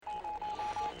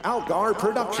Algar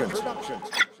Productions.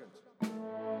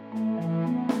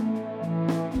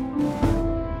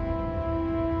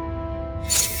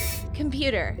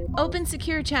 Computer, open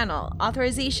secure channel,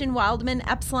 authorization Wildman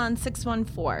Epsilon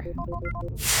 614.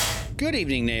 Good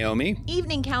evening, Naomi.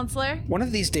 Evening, counselor. One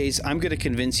of these days, I'm going to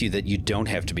convince you that you don't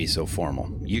have to be so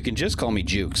formal. You can just call me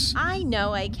Jukes. I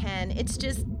know I can. It's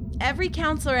just every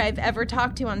counselor I've ever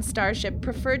talked to on Starship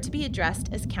preferred to be addressed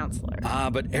as counselor.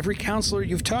 But every counselor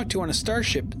you've talked to on a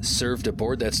starship served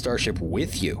aboard that starship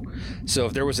with you. So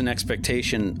if there was an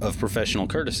expectation of professional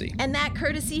courtesy. And that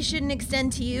courtesy shouldn't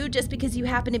extend to you just because you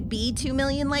happen to be 2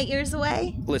 million light years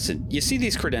away? Listen, you see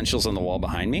these credentials on the wall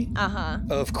behind me? Uh-huh.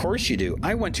 Of course you do.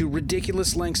 I went to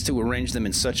ridiculous lengths to arrange them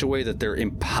in such a way that they're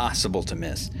impossible to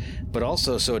miss. But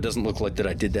also so it doesn't look like that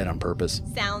I did that on purpose.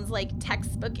 Sounds like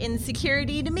textbook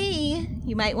insecurity to me.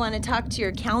 You might want to talk to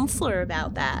your counselor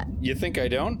about that. You think I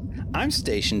don't? I'm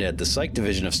stationed at the Psych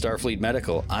Division of Starfleet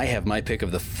Medical. I have my pick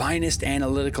of the finest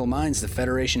analytical minds the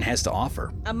Federation has to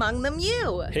offer. Among them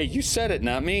you. Hey, you said it,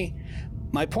 not me.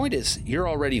 My point is, you're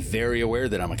already very aware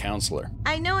that I'm a counselor.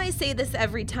 I know I say this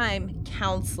every time,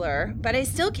 counselor, but I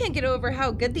still can't get over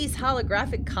how good these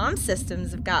holographic comm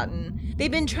systems have gotten.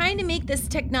 They've been trying to make this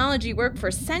technology work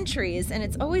for centuries, and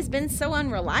it's always been so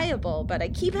unreliable, but I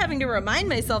keep having to remind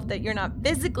myself that you're not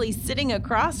physically sitting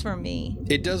across from me.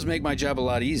 It does make my job a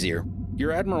lot easier.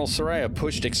 Your Admiral Soraya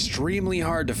pushed extremely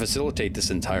hard to facilitate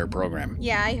this entire program.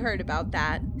 Yeah, I heard about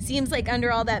that. Seems like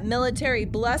under all that military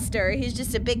bluster, he's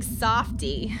just a big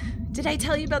softy. Did I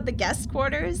tell you about the guest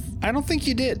quarters? I don't think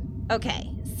you did.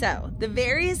 Okay, so the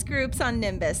various groups on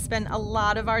Nimbus spend a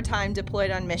lot of our time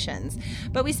deployed on missions,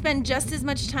 but we spend just as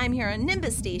much time here on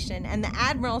Nimbus Station, and the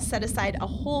Admiral set aside a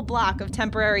whole block of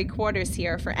temporary quarters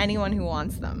here for anyone who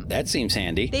wants them. That seems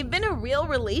handy. They've been a real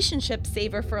relationship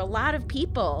saver for a lot of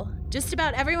people. Just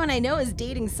about everyone I know is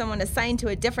dating someone assigned to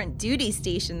a different duty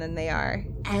station than they are.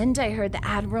 And I heard the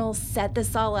Admiral set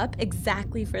this all up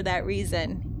exactly for that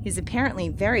reason. He's apparently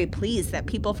very pleased that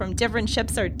people from different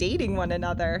ships are dating one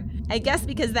another. I guess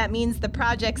because that means the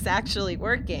project's actually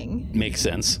working. Makes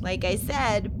sense. Like I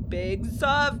said, big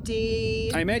softy.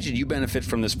 I imagine you benefit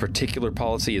from this particular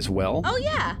policy as well? Oh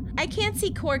yeah. I can't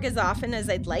see Korg as often as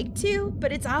I'd like to,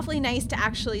 but it's awfully nice to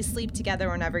actually sleep together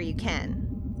whenever you can.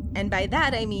 And by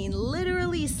that, I mean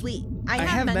literally sleep. I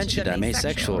have mentioned I'm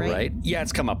asexual, right? Yeah,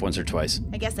 it's come up once or twice.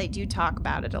 I guess I do talk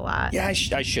about it a lot. Yeah, I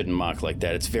shouldn't mock like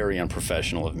that. It's very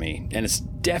unprofessional of me. And it's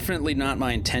definitely not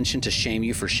my intention to shame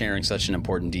you for sharing such an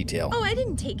important detail. Oh, I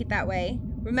didn't take it that way.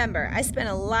 Remember, I spent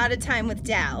a lot of time with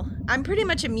Dal. I'm pretty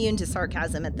much immune to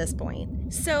sarcasm at this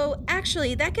point. So,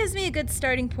 actually, that gives me a good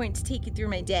starting point to take you through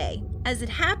my day. As it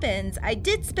happens, I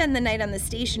did spend the night on the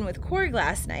station with Korg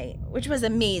last night, which was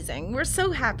amazing. We're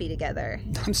so happy together.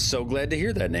 I'm so glad to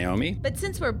hear that, Naomi. But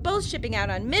since we're both shipping out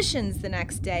on missions the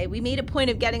next day, we made a point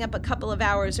of getting up a couple of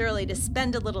hours early to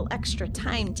spend a little extra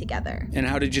time together. And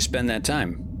how did you spend that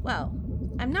time? Well,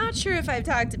 I'm not sure if I've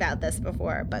talked about this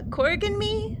before, but Korg and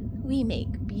me, we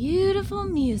make beautiful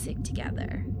music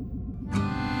together.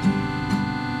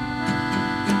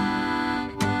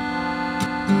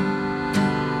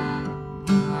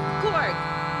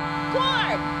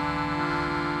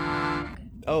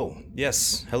 Oh,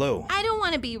 yes, hello. I don't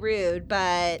want to be rude,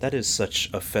 but... That is such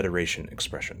a Federation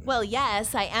expression. Well,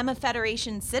 yes, I am a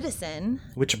Federation citizen.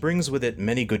 Which brings with it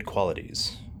many good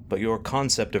qualities, but your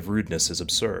concept of rudeness is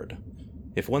absurd.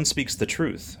 If one speaks the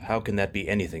truth, how can that be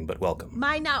anything but welcome?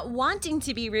 My not wanting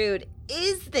to be rude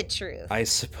is the truth. I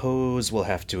suppose we'll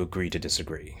have to agree to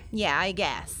disagree. Yeah, I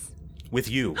guess. With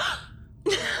you.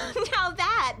 Now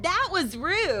that was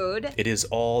rude. It is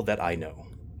all that I know.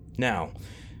 Now,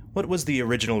 what was the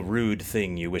original rude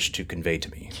thing you wished to convey to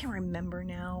me? I can't remember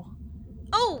now.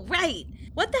 Oh, right.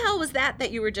 What the hell was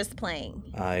that you were just playing?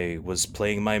 I was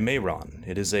playing my Mayron.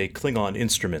 It is a Klingon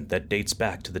instrument that dates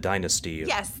back to the dynasty of...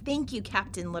 Yes, thank you,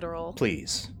 Captain Literal.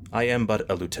 Please, I am but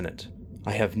a lieutenant.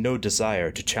 I have no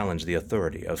desire to challenge the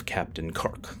authority of Captain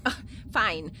Kirk.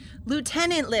 Fine.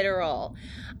 Lieutenant Literal.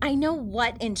 I know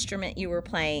what instrument you were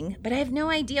playing, but I have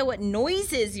no idea what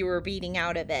noises you were beating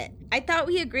out of it. I thought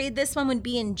we agreed this one would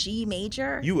be in G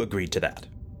major. You agreed to that.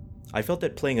 I felt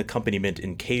that playing accompaniment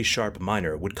in K-sharp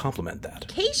minor would complement that.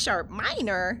 K-sharp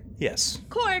minor? Yes.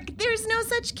 Korg, there's no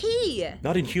such key.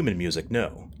 Not in human music,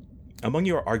 no. Among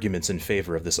your arguments in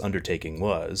favor of this undertaking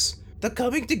was... the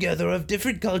coming together of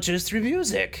different cultures through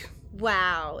music.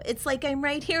 Wow, it's like I'm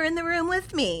right here in the room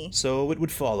with me. So it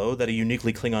would follow that a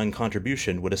uniquely Klingon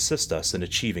contribution would assist us in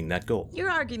achieving that goal. Your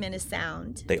argument is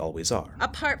sound. They always are.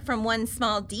 Apart from one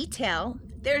small detail,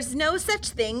 There's no such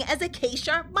thing as a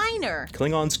K-sharp minor.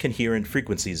 Klingons can hear in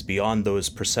frequencies beyond those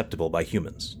perceptible by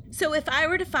humans. So if I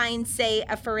were to find, say,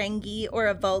 a Ferengi or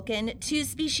a Vulcan, two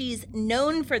species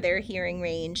known for their hearing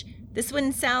range, this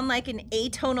wouldn't sound like an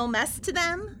atonal mess to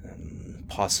them?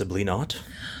 Possibly not.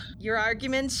 Your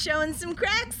argument's showing some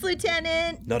cracks,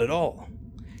 Lieutenant. Not at all.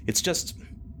 It's just,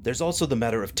 there's also the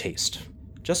matter of taste.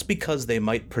 Just because they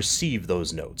might perceive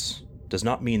those notes does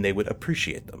not mean they would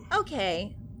appreciate them.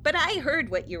 Okay, but I heard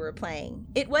what you were playing.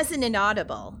 It wasn't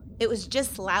inaudible. It was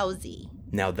just lousy.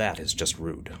 Now that is just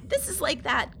rude. This is like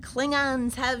that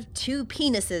Klingons have two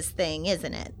penises thing,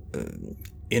 isn't it?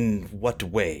 In what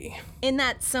way? In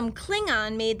that some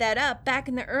Klingon made that up back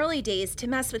in the early days to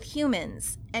mess with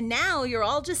humans. And now you're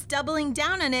all just doubling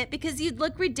down on it because you'd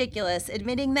look ridiculous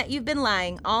admitting that you've been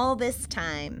lying all this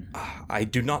time. I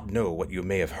do not know what you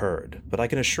may have heard, but I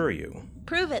can assure you.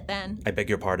 Prove it then. I beg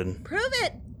your pardon? Prove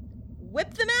it.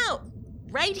 Whip them out.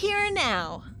 Right here and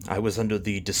now. I was under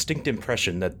the distinct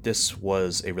impression that this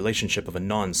was a relationship of a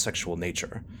non-sexual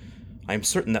nature. I am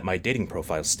certain that my dating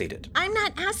profile stated. I'm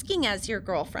not asking as your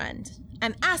girlfriend.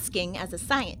 I'm asking as a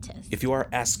scientist. If you are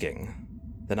asking,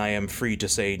 then I am free to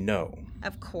say no.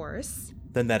 Of course.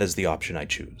 Then that is the option I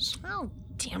choose. Oh,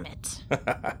 damn it.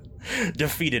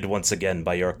 Defeated once again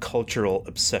by your cultural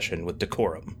obsession with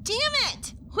decorum. Damn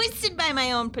it! Hoisted by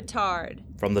my own petard.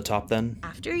 From the top, then?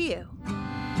 After you.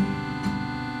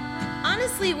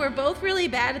 Honestly, we're both really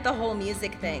bad at the whole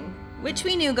music thing, which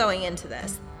we knew going into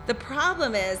this. The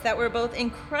problem is that we're both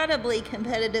incredibly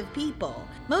competitive people.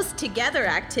 Most together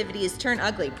activities turn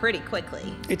ugly pretty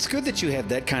quickly. It's good that you have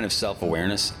that kind of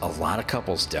self-awareness. A lot of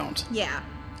couples don't. Yeah.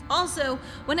 Also,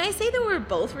 when I say that we're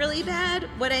both really bad,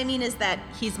 what I mean is that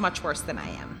he's much worse than I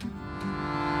am.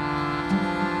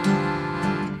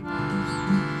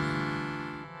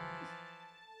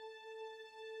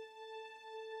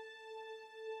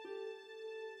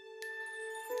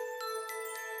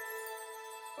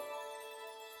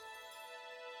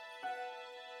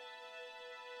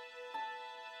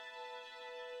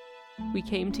 We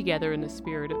came together in the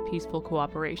spirit of peaceful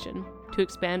cooperation to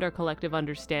expand our collective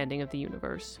understanding of the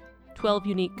universe. 12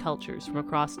 unique cultures from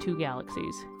across 2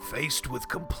 galaxies. Faced with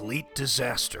complete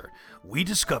disaster, we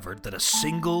discovered that a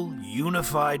single,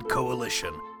 unified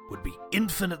coalition would be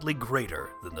infinitely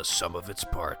greater than the sum of its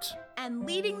parts. And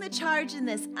leading the charge in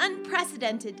this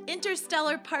unprecedented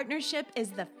interstellar partnership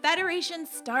is the Federation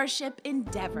starship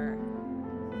Endeavour.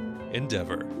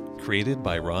 Endeavour, created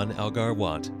by Ron Algar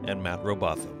Watt and Matt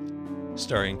Robotham.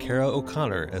 Starring Kara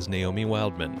O'Connor as Naomi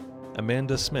Wildman,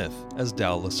 Amanda Smith as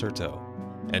Dal Lacerto,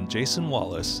 and Jason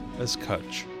Wallace as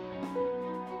Kutch.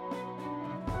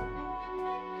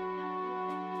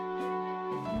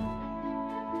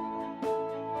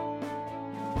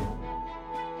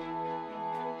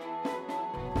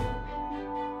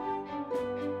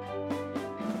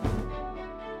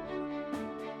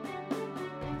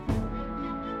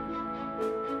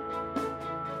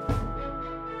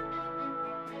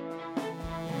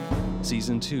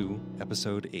 Season 2,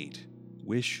 Episode 8,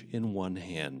 Wish in One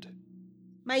Hand.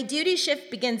 My duty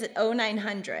shift begins at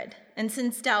 0900, and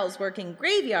since Dal's working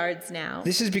graveyards now...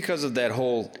 This is because of that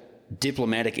whole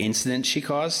diplomatic incident she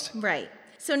caused? Right.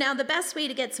 So now the best way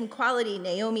to get some quality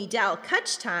Naomi Dal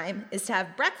Kutch time is to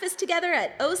have breakfast together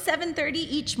at 0730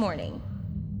 each morning.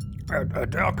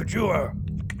 Dal, could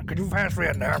you pass me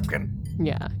a napkin?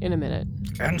 Yeah, in a minute.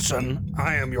 Ensign,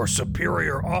 I am your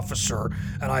superior officer,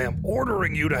 and I am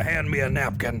ordering you to hand me a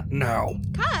napkin now.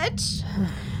 Kutch?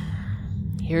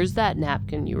 Here's that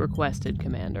napkin you requested,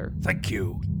 Commander. Thank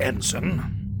you,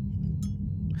 Ensign.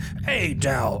 Hey,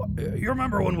 Dal, you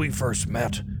remember when we first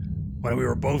met? When we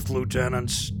were both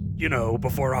lieutenants? You know,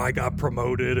 before I got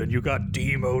promoted and you got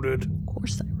demoted? Of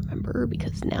course I remember,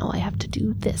 because now I have to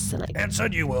do this and I...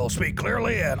 Ensign, you will speak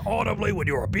clearly and audibly when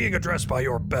you are being addressed by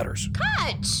your betters.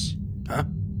 Kutch! Huh?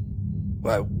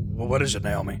 What is it,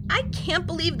 Naomi? I can't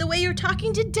believe the way you're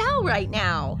talking to Dal right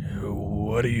now.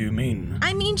 What do you mean?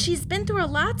 I mean, she's been through a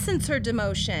lot since her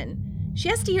demotion. She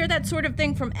has to hear that sort of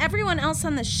thing from everyone else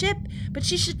on the ship, but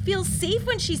she should feel safe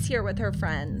when she's here with her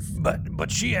friends. But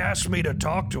she asked me to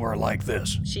talk to her like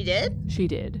this. She did? She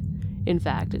did. In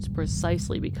fact, it's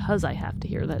precisely because I have to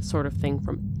hear that sort of thing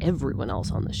from everyone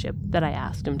else on the ship that I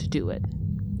asked him to do it.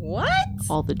 What?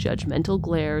 All the judgmental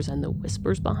glares and the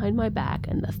whispers behind my back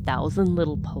and the 1,000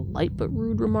 little polite but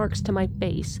rude remarks to my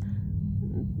face,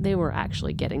 they were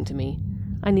actually getting to me.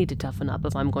 I need to toughen up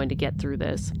if I'm going to get through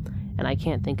this, and I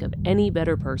can't think of any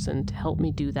better person to help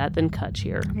me do that than Kutch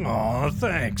here. Aw,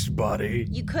 thanks, buddy.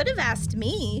 You could have asked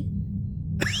me.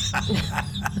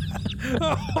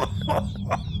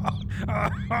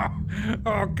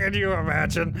 Oh, can you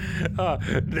imagine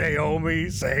Naomi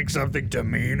saying something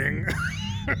demeaning?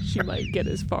 She might get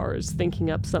as far as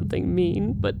thinking up something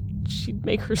mean, but she'd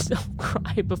make herself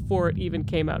cry before it even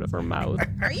came out of her mouth.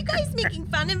 Are you guys making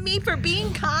fun of me for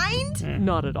being kind?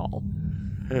 Not at all.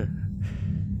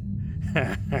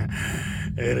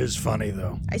 It is funny,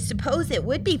 though. I suppose it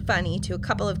would be funny to a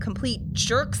couple of complete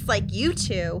jerks like you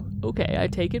two. Okay, I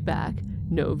take it back.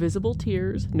 No visible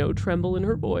tears, no tremble in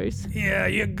her voice. Yeah,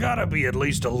 you gotta be at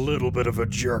least a little bit of a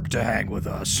jerk to hang with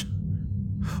us.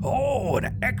 Oh,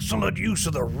 an excellent use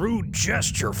of the rude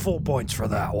gesture. Full points for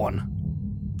that one.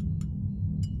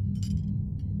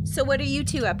 So what are you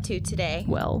two up to today?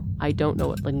 Well, I don't know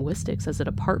what linguistics as a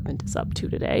department is up to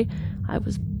today. I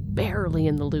was barely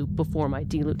in the loop before my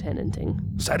de-lieutenanting.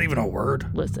 Is that even a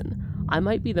word? Listen, I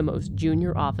might be the most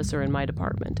junior officer in my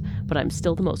department, but I'm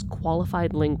still the most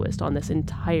qualified linguist on this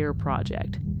entire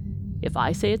project. If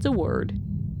I say it's a word,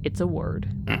 it's a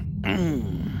word.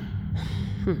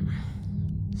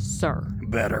 Sir.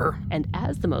 Better. And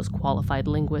as the most qualified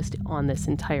linguist on this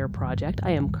entire project,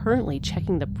 I am currently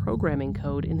checking the programming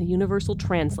code in the Universal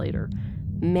Translator,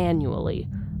 manually,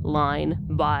 line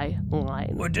by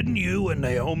line. Well, didn't you and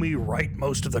Naomi write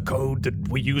most of the code that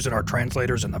we use in our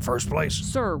translators in the first place?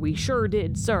 Sir, we sure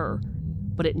did, sir.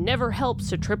 But it never helps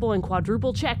to triple and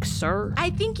quadruple check, sir. I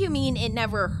think you mean it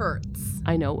never hurts.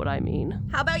 I know what I mean.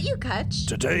 How about you, Kutch?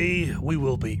 Today, we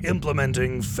will be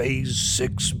implementing Phase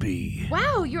 6B.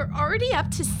 Wow, you're already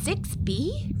up to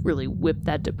 6B? You've really whipped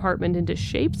that department into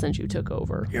shape since you took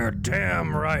over. You're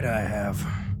damn right I have.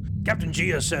 Captain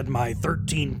Gia said my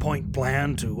 13-point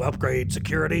plan to upgrade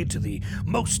security to the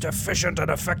most efficient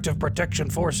and effective protection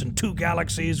force in 2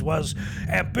 galaxies was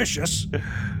ambitious.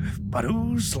 But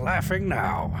who's laughing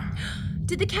now?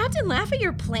 Did the captain laugh at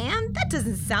your plan? That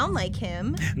doesn't sound like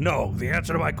him. No, the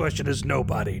answer to my question is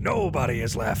nobody. Nobody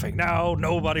is laughing now.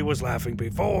 Nobody was laughing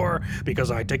before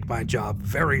because I take my job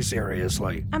very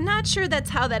seriously. I'm not sure that's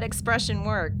how that expression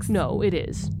works. No, it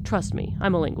is. Trust me,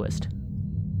 I'm a linguist.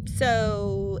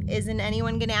 So, isn't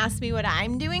anyone gonna ask me what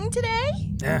I'm doing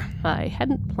today? Yeah. I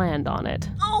hadn't planned on it.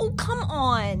 Oh, come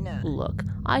on. Look,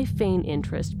 I feign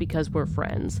interest because we're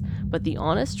friends, but the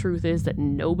honest truth is that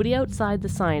nobody outside the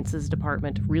sciences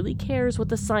department really cares what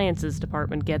the sciences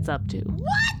department gets up to.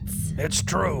 What? It's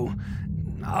true.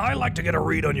 I like to get a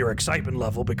read on your excitement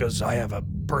level because I have a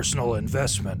personal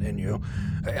investment in you,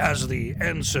 as the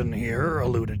ensign here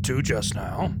alluded to just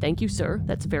now. Thank you, sir.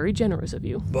 That's very generous of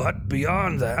you. But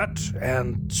beyond that,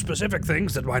 and specific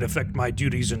things that might affect my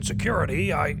duties in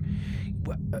security,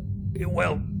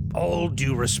 well, all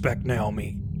due respect,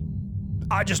 Naomi,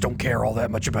 I just don't care all that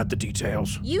much about the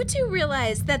details. You two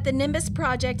realize that the Nimbus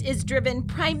project is driven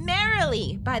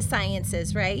primarily by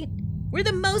sciences, right? We're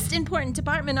the most important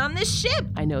department on this ship.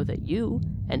 I know that you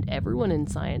and everyone in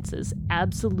sciences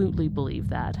absolutely believe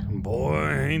that. Boy,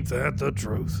 ain't that the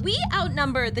truth. We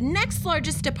outnumber the next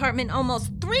largest department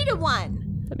almost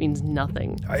 3-1. That means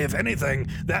nothing. If anything,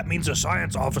 that means a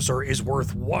science officer is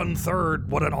worth 1/3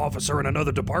 what an officer in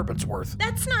another department's worth.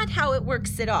 That's not how it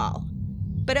works at all.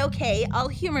 But okay, I'll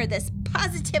humor this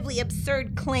positively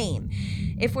absurd claim.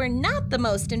 If we're not the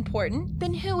most important,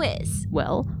 then who is?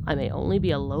 Well, I may only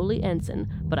be a lowly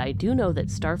ensign, but I do know that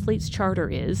Starfleet's charter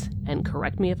is, and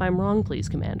correct me if I'm wrong, please,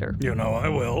 Commander, You know I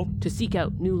will. to seek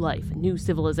out new life and new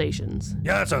civilizations.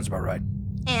 Yeah, that sounds about right.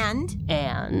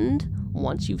 And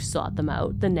Once you've sought them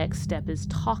out, the next step is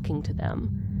talking to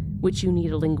them, which you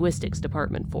need a linguistics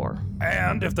department for.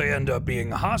 And if they end up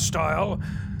being hostile,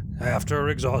 after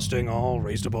exhausting all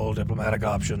reasonable diplomatic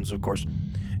options, of course,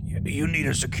 you need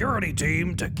a security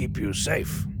team to keep you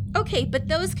safe. okay, but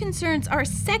those concerns are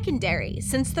secondary,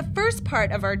 since the first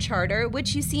part of our charter,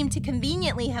 which you seem to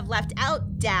conveniently have left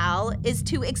out, Dal, is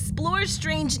to explore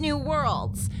strange new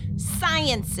worlds.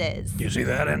 Sciences. You see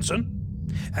that, Ensign?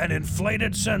 An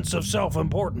inflated sense of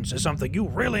self-importance is something you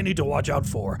really need to watch out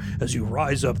for as you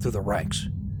rise up through the ranks.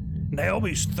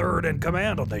 Naomi's third in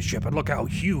command on this ship, and look how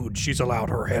huge she's allowed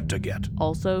her head to get.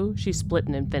 Also, she split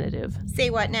an infinitive. Say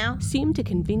what now? Seemed to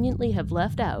conveniently have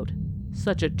left out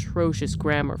such atrocious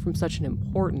grammar from such an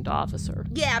important officer.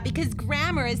 Yeah, because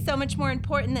grammar is so much more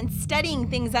important than studying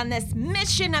things on this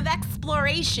mission of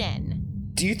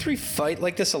exploration. Do you 3 fight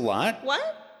like this a lot?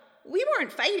 What? We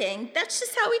weren't fighting. That's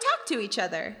just how we talk to each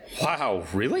other. Wow,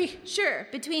 really? Sure,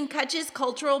 between Kutch's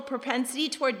cultural propensity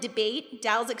toward debate,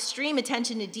 Dal's extreme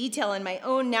attention to detail, and my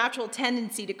own natural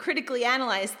tendency to critically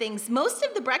analyze things, most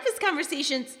of the breakfast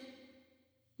conversations...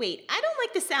 Wait, I don't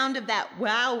like the sound of that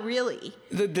wow, really.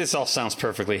 This all sounds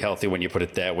perfectly healthy when you put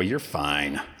it that way. You're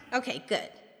fine. Okay, good.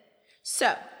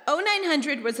 So,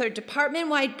 0900 was our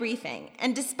department-wide briefing,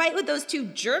 and despite what those two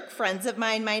jerk friends of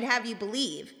mine might have you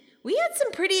believe, we had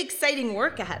some pretty exciting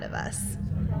work ahead of us.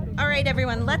 All right,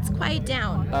 everyone, let's quiet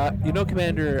down.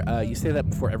 Commander, you say that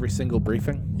before every single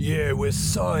briefing? Yeah, we're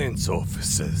science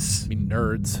officers. I mean,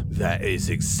 nerds. That is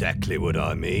exactly what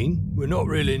I mean. We're not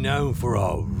really known for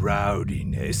our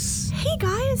rowdiness. Hey,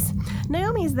 guys!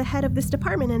 Naomi is the head of this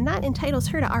department, and that entitles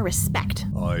her to our respect.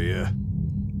 I,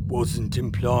 wasn't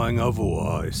implying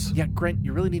otherwise. Yeah, Grant,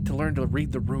 you really need to learn to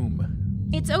read the room.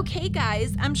 It's okay,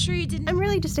 guys. I'm sure you didn't... I'm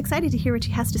really just excited to hear what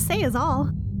she has to say is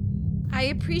all. I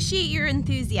appreciate your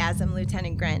enthusiasm,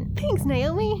 Lieutenant Grant. Thanks,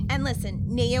 Naomi. And listen,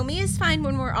 Naomi is fine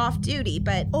when we're off duty,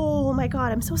 but... Oh my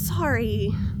god, I'm so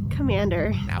sorry,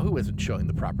 Commander. Now, who isn't showing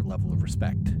the proper level of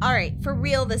respect? All right, for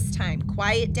real this time,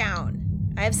 quiet down.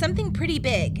 I have something pretty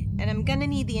big, and I'm gonna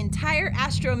need the entire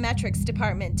astrometrics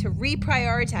department to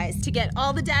reprioritize to get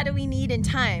all the data we need in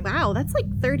time. Wow, that's like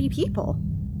 30 people.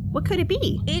 What could it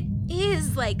be? It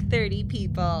is like 30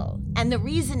 people. And the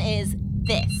reason is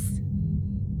this.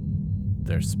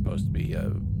 There's supposed to be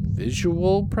a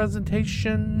visual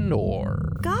presentation,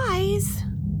 or... Guys,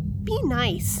 be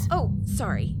nice. Oh,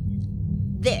 sorry.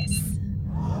 This.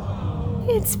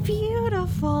 It's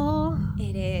beautiful.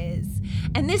 It is.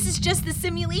 And this is just the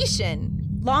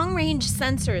simulation. Long-range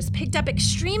sensors picked up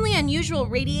extremely unusual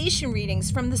radiation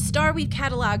readings from the star we've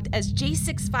cataloged as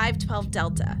J6512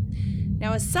 Delta.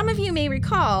 Now, as some of you may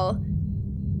recall...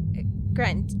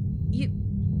 Grant,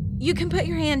 you can put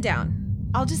your hand down.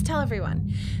 I'll just tell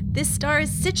everyone. This star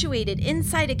is situated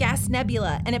inside a gas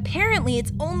nebula, and apparently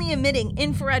it's only emitting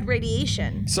infrared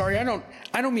radiation. Sorry, I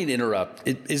don't mean to interrupt.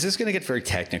 Is this going to get very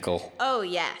technical? Oh,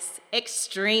 yes.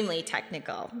 Extremely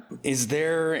technical. Is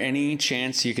there any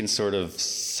chance you can sort of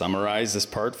summarize this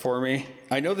part for me?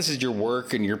 I know this is your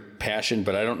work and your passion,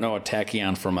 but I don't know a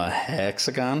tachyon from a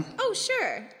hexagon. Oh,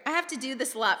 sure. I have to do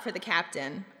this a lot for the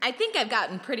captain. I think I've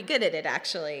gotten pretty good at it,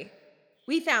 actually.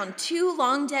 We found 2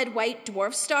 long-dead white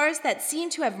dwarf stars that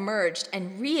seem to have merged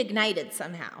and reignited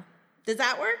somehow. Does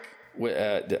that work?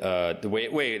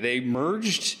 Wait, they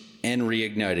merged and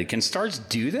reignited. Can stars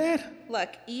do that? Look,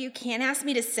 you can't ask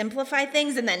me to simplify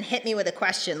things and then hit me with a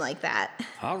question like that.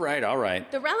 All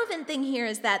right. The relevant thing here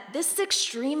is that this is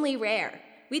extremely rare.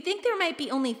 We think there might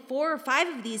be only 4 or 5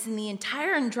 of these in the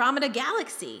entire Andromeda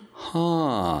galaxy.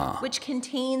 Huh. Which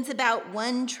contains about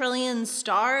 1 trillion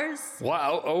stars.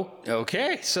 Wow,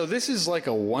 okay. So this is like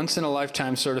a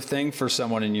once-in-a-lifetime sort of thing for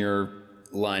someone in your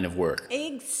line of work.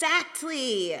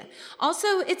 Exactly.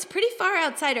 Also, it's pretty far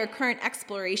outside our current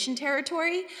exploration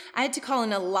territory. I had to call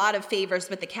in a lot of favors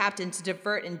with the captain to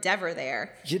divert Endeavor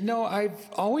there. You know, I've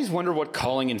always wondered what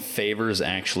calling in favors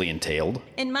actually entailed.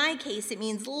 In my case, it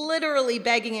means literally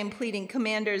begging and pleading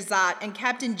Commander Zot and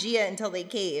Captain Gia until they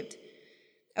caved.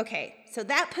 Okay, so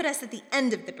that put us at the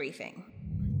end of the briefing.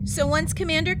 So once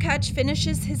Commander Kutch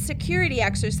finishes his security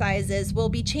exercises, we'll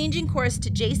be changing course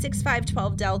to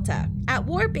J6512 Delta. At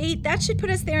Warp 8, that should put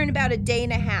us there in about a day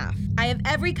and a half. I have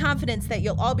every confidence that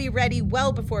you'll all be ready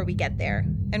well before we get there.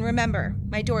 And remember,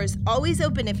 my door is always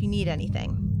open if you need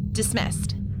anything.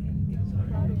 Dismissed.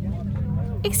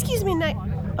 Excuse me,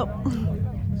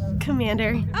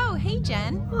 Commander. Oh, hey,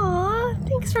 Jen. Aw,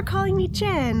 thanks for calling me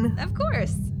Jen. Of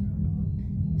course.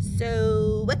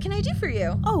 So, what can I do for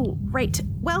you? Oh, right.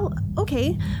 Well,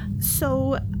 okay.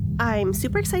 So, I'm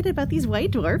super excited about these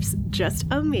white dwarfs. Just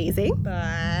amazing.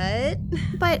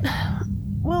 But,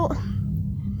 well,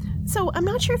 so I'm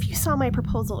not sure if you saw my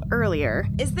proposal earlier.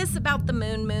 Is this about the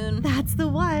moon? That's the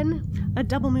one. A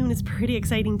double moon is pretty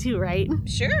exciting too, right?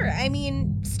 Sure. I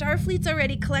mean, Starfleet's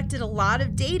already collected a lot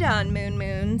of data on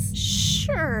moons.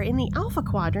 Sure, in the Alpha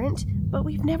Quadrant, but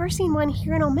we've never seen one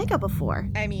here in Omega before.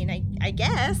 I mean, I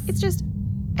guess. It's just,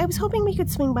 I was hoping we could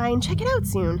swing by and check it out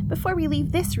soon, before we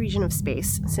leave this region of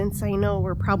space, since I know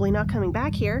we're probably not coming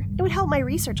back here. It would help my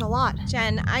research a lot.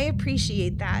 Jen, I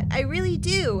appreciate that. I really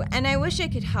do, and I wish I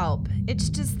could help. It's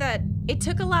just that it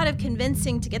took a lot of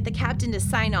convincing to get the captain to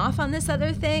sign off on this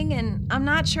other thing, and I'm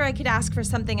not sure I could ask for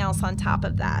something else on top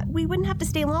of that. We wouldn't have to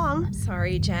stay long.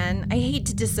 Sorry, Jen. I hate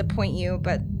to disappoint you,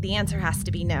 but the answer has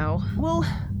to be no. Well,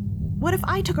 what if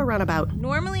I took a runabout?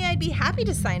 Normally, I'd be happy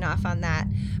to sign off on that.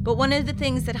 But one of the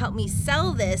things that helped me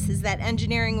sell this is that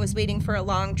engineering was waiting for a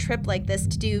long trip like this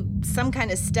to do some kind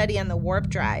of study on the warp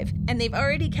drive. And they've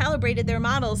already calibrated their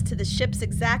models to the ship's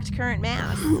exact current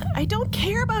mass. I don't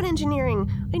care about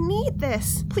engineering. I need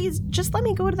this. Please, just let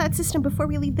me go to that system before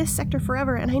we leave this sector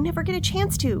forever and I never get a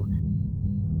chance to.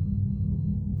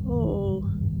 Oh,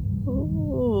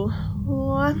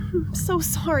 I'm so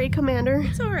sorry, Commander.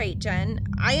 It's all right, Jen.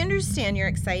 I understand you're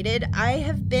excited. I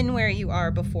have been where you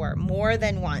are before, more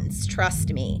than once.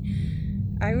 Trust me.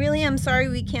 I really am sorry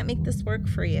we can't make this work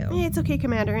for you. It's okay,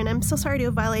 Commander, and I'm so sorry to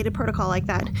have violated protocol like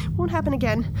that. Won't happen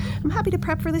again. I'm happy to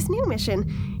prep for this new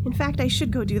mission. In fact, I should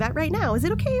go do that right now. Is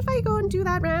it okay if I go and do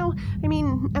that now? I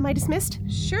mean, am I dismissed?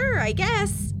 Sure, I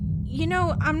guess. You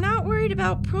know, I'm not worried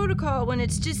about protocol when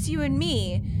it's just you and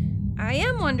me. I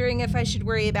am wondering if I should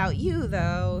worry about you,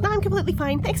 though. No, I'm completely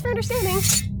fine. Thanks for understanding.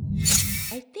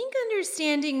 I think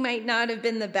understanding might not have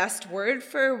been the best word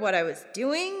for what I was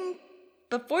doing.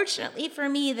 But fortunately for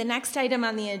me, the next item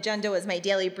on the agenda was my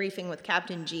daily briefing with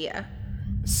Captain Gia.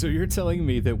 So you're telling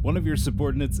me that one of your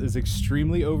subordinates is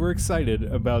extremely overexcited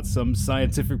about some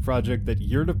scientific project that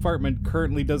your department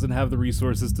currently doesn't have the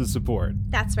resources to support?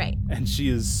 That's right. And she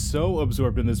is so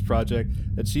absorbed in this project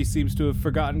that she seems to have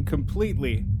forgotten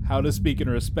completely how to speak in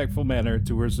a respectful manner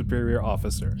to her superior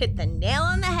officer. Hit the nail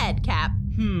on the head, Cap.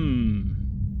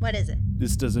 What is it?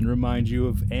 This doesn't remind you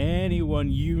of anyone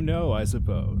you know, I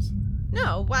suppose.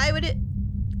 No, why would it?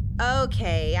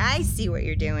 Okay, I see what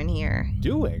you're doing here.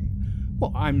 Doing?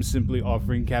 Well, I'm simply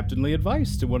offering captainly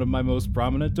advice to one of my most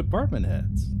prominent department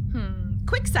heads.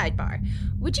 Quick sidebar.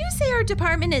 Would you say our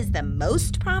department is the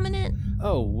most prominent?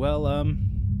 Oh, well,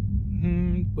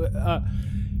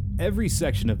 every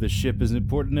section of the ship is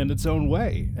important in its own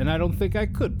way, and I don't think I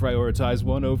could prioritize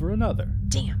one over another.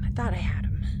 Damn, I thought I had him.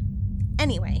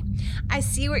 Anyway, I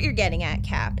see what you're getting at,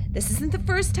 Cap. This isn't the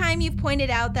first time you've pointed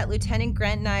out that Lieutenant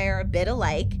Grant and I are a bit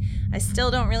alike. I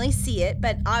still don't really see it,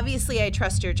 but obviously I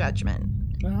trust your judgment.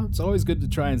 Well, it's always good to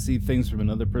try and see things from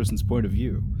another person's point of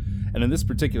view. And in this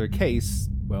particular case,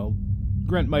 well,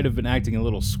 Grant might have been acting a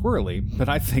little squirrely, but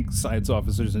I think science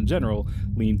officers in general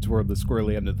lean toward the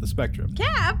squirrely end of the spectrum.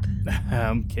 Cap!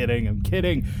 I'm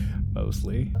kidding.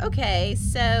 Mostly. Okay,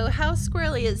 so how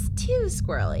squirrely is too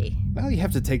squirrely? Well, you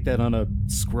have to take that on a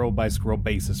squirrel-by-squirrel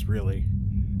basis, really.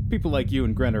 People like you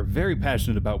and Grant are very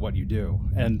passionate about what you do,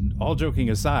 and all joking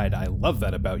aside, I love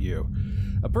that about you.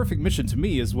 A perfect mission to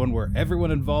me is one where everyone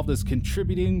involved is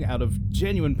contributing out of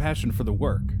genuine passion for the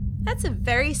work. That's a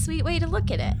very sweet way to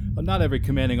look at it. Well, not every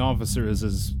commanding officer is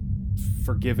as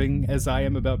forgiving as I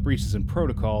am about breaches in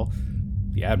protocol.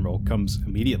 The Admiral comes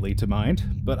immediately to mind,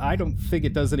 but I don't think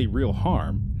it does any real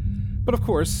harm. But of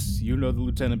course, you know the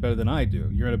Lieutenant better than I do.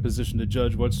 You're in a position to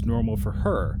judge what's normal for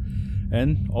her.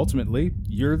 And ultimately,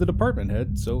 you're the department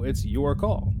head, so it's your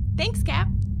call. Thanks, Cap.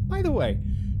 By the way,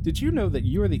 did you know that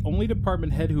you are the only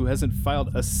department head who hasn't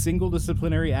filed a single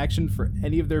disciplinary action for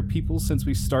any of their people since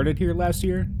we started here last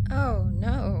year? Oh,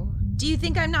 no. Do you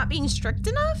think I'm not being strict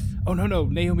enough? Oh, no,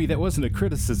 Naomi, that wasn't a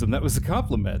criticism. That was a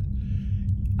compliment.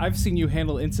 I've seen you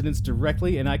handle incidents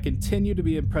directly, and I continue to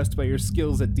be impressed by your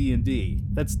skills at D&D.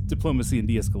 That's diplomacy and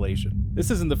de-escalation.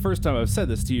 This isn't the first time I've said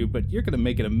this to you, but you're going to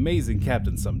make an amazing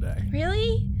captain someday.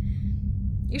 Really?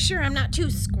 You sure I'm not too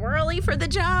squirrely for the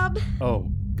job?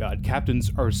 Oh, God, captains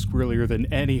are squirrelier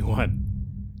than anyone.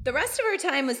 The rest of our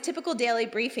time was typical daily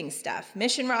briefing stuff.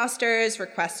 Mission rosters,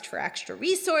 requests for extra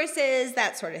resources,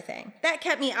 that sort of thing. That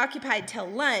kept me occupied till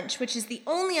lunch, which is the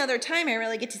only other time I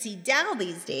really get to see Dal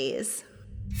these days.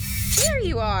 There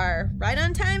you are, right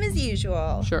on time as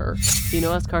usual. Sure. You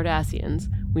know us Cardassians.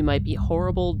 We might be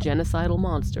horrible, genocidal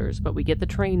monsters, but we get the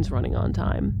trains running on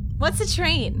time. What's a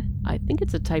train? I think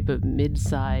it's a type of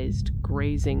mid-sized,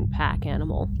 grazing pack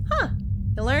animal. Huh.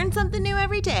 You learn something new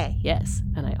every day. Yes,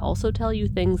 and I also tell you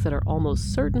things that are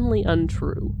almost certainly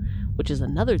untrue, which is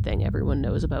another thing everyone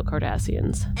knows about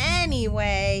Cardassians.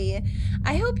 Anyway,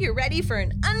 I hope you're ready for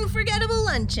an unforgettable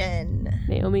luncheon.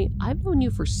 Naomi, I've known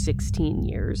you for 16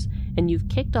 years, and you've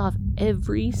kicked off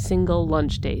every single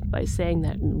lunch date by saying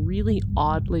that really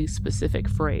oddly specific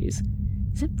phrase.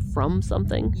 Is it from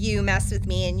something? You mess with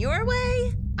me in your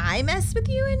way, I mess with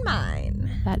you in mine.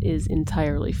 That is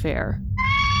entirely fair.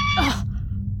 Ugh.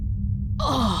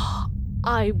 Oh,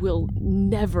 I will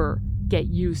never get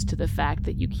used to the fact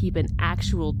that you keep an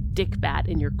actual dickbat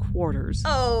in your quarters.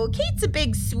 Oh, Kate's a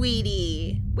big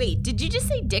sweetie. Wait, did you just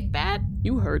say dickbat?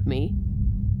 You heard me.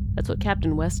 That's what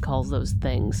Captain West calls those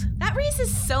things. That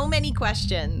raises so many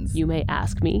questions. You may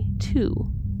ask me,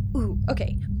 too. Ooh,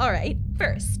 okay. All right.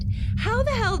 First, how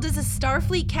the hell does a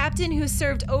Starfleet captain who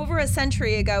served over a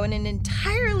century ago in an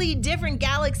entirely different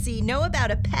galaxy know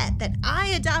about a pet that I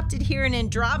adopted here in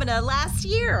Andromeda last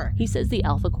year? He says the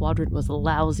Alpha Quadrant was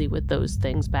lousy with those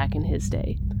things back in his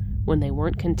day, when they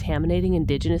weren't contaminating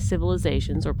indigenous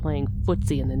civilizations or playing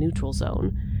footsie in the neutral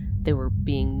zone. They were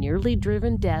being nearly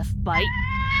driven deaf by...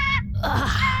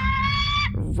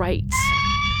 Right.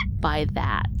 By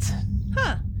that.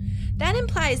 Huh. That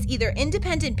implies either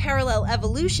independent parallel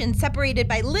evolution separated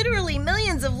by literally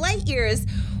millions of light years,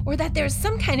 or that there's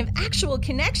some kind of actual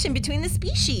connection between the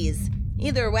species.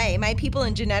 Either way, my people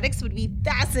in genetics would be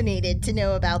fascinated to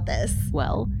know about this.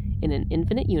 Well, in an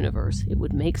infinite universe, it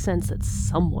would make sense that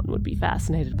someone would be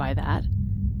fascinated by that.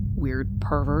 Weird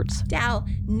perverts. Dal,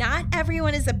 not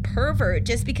everyone is a pervert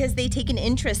just because they take an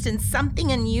interest in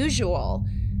something unusual.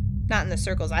 Not in the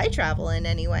circles I travel in,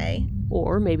 anyway.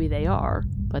 Or maybe they are,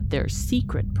 but they're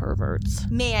secret perverts.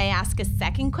 May I ask a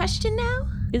second question now?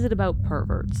 Is it about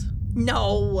perverts?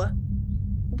 No.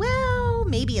 Well,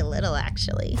 maybe a little,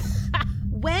 actually.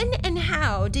 When and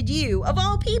how did you, of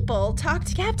all people, talk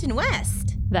to Captain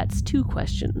West? That's 2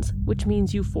 questions, which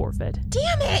means you forfeit.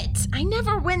 Damn it! I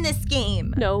never win this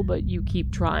game. No, but you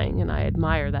keep trying, and I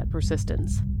admire that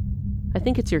persistence. I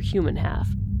think it's your human half.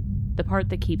 The part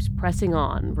that keeps pressing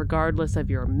on, regardless of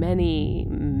your many,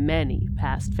 many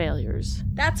past failures.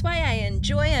 That's why I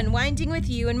enjoy unwinding with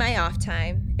you in my off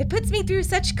time. It puts me through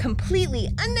such completely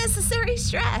unnecessary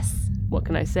stress. What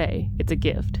can I say? It's a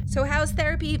gift. So how's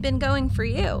therapy been going for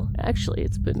you? Actually,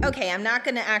 it's been... Okay, I'm not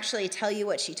going to actually tell you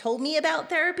what she told me about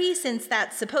therapy, since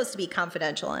that's supposed to be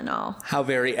confidential and all. How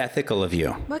very ethical of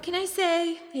you. What can I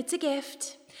say? It's a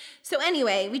gift. So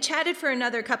anyway, we chatted for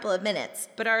another couple of minutes,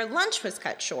 but our lunch was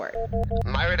cut short.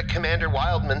 Myra to Commander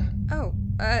Wildman. Oh,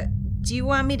 do you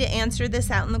want me to answer this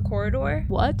out in the corridor?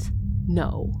 What?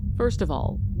 No. First of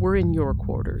all, we're in your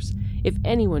quarters. If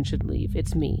anyone should leave,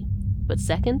 it's me. But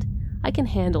second, I can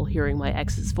handle hearing my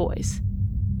ex's voice.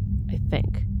 I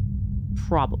think.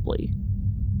 Probably.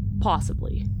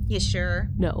 Possibly. You sure?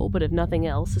 No, but if nothing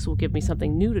else, this will give me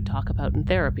something new to talk about in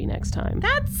therapy next time.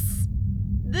 That's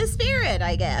the spirit,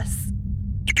 I guess.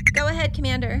 Go ahead,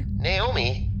 Commander.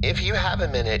 Naomi, if you have a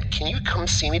minute, can you come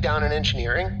see me down in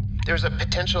engineering? There's a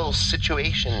potential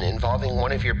situation involving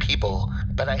one of your people,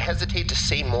 but I hesitate to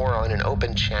say more on an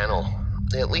open channel.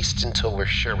 At least until we're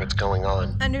sure what's going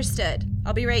on. Understood.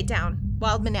 I'll be right down.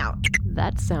 Wildman out.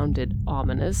 That sounded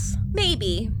ominous.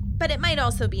 Maybe, but it might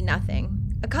also be nothing.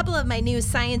 A couple of my new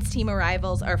science team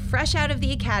arrivals are fresh out of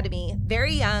the academy,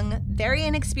 very young, very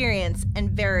inexperienced,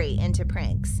 and very into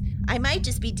pranks. I might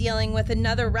just be dealing with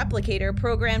another replicator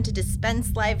programmed to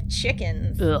dispense live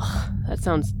chickens. Ugh, that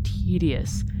sounds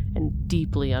tedious and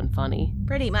deeply unfunny.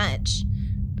 Pretty much.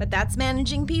 But that's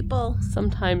managing people.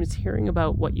 Sometimes hearing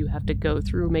about what you have to go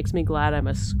through makes me glad I'm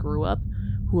a screw-up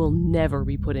who will never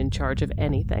be put in charge of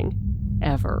anything.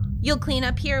 Ever. You'll clean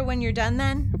up here when you're done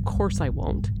then? Of course I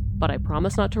won't. But I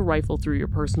promise not to rifle through your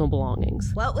personal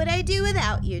belongings. What would I do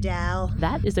without you, Dal?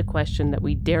 That is a question that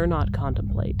we dare not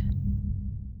contemplate.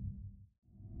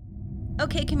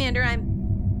 Okay, Commander,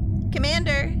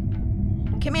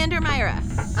 Commander Myra.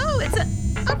 Oh, it's a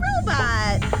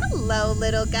robot! Hello,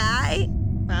 little guy.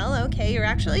 Well, okay, you're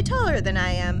actually taller than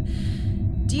I am.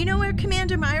 Do you know where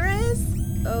Commander Myra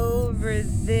is? Over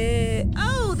there.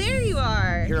 Oh, there you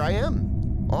are. Here I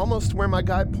am. Almost where my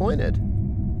guide pointed.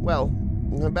 Well,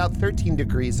 about 13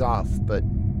 degrees off, but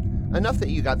enough that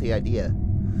you got the idea.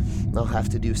 I'll have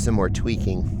to do some more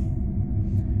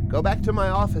tweaking. Go back to my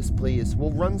office, please.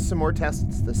 We'll run some more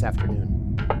tests this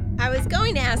afternoon. I was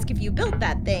going to ask if you built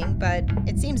that thing, but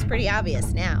it seems pretty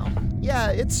obvious now.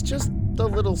 Yeah, it's just a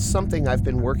little something I've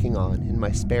been working on in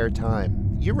my spare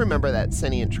time. You remember that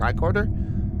sentient tricorder?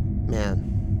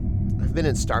 Man, I've been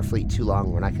in Starfleet too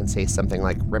long when I can say something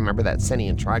like, remember that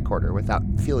sentient tricorder, without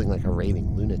feeling like a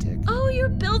raving lunatic. Oh, you're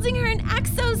building her an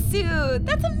exosuit!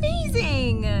 That's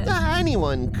amazing!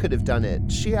 Anyone could have done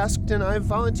it. She asked and I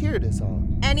volunteered is all.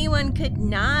 Anyone could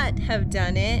not have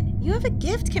done it. You have a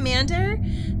gift, Commander.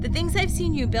 The things I've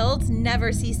seen you build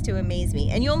never cease to amaze me,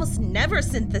 and you almost never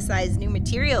synthesize new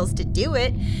materials to do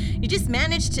it. You just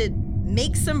manage to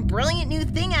make some brilliant new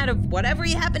thing out of whatever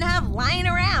you happen to have lying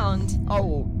around.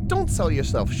 Oh, don't sell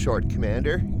yourself short,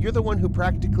 Commander. You're the one who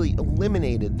practically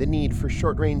eliminated the need for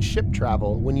short-range ship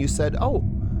travel when you said, oh,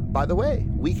 by the way,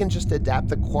 we can just adapt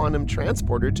the quantum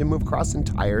transporter to move across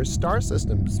entire star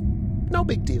systems. No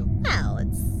big deal. Well,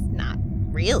 it's not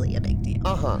really a big deal.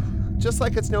 Uh-huh. Just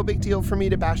like it's no big deal for me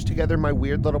to bash together my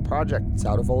weird little projects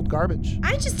out of old garbage.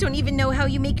 I just don't even know how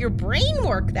you make your brain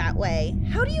work that way.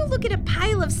 How do you look at a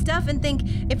pile of stuff and think,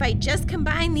 if I just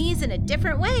combine these in a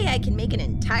different way, I can make an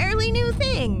entirely new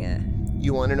thing?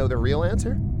 You want to know the real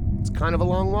answer? It's kind of a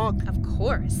long walk. Of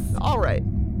course. All right.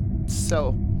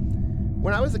 So,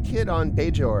 when I was a kid on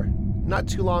Bajor, not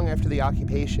too long after the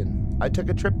occupation, I took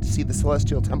a trip to see the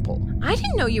Celestial Temple. I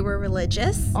didn't know you were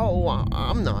religious. Oh,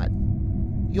 I'm not.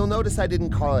 You'll notice I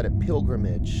didn't call it a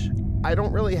pilgrimage. I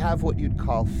don't really have what you'd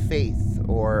call faith,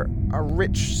 or a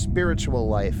rich spiritual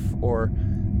life, or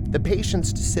the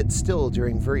patience to sit still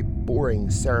during very boring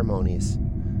ceremonies.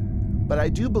 But I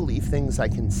do believe things I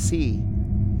can see.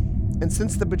 And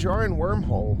since the Bajoran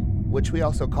wormhole, which we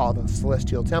also call the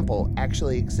Celestial Temple,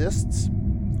 actually exists,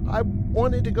 I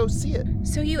wanted to go see it.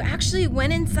 So you actually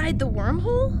went inside the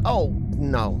wormhole? Oh,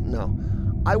 no.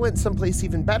 I went someplace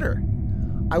even better.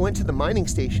 I went to the mining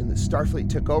station that Starfleet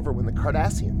took over when the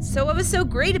Cardassians... So what was so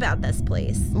great about this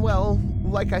place? Well,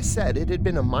 like I said, it had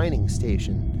been a mining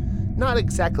station. Not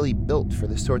exactly built for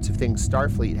the sorts of things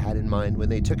Starfleet had in mind when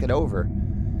they took it over.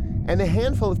 And a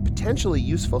handful of potentially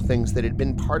useful things that had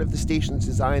been part of the station's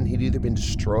design had either been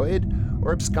destroyed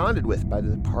or absconded with by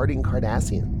the departing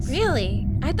Cardassians. Really?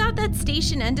 I thought that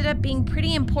station ended up being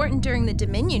pretty important during the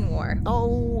Dominion War.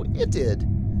 Oh, it did.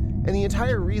 And the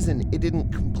entire reason it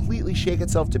didn't completely shake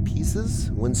itself to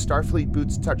pieces when Starfleet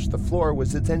boots touched the floor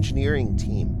was its engineering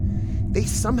team. They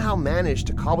somehow managed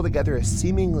to cobble together a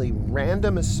seemingly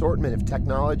random assortment of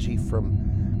technology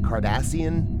from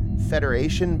Cardassian,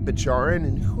 Federation, Bajoran,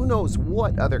 and who knows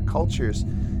what other cultures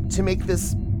to make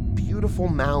this beautiful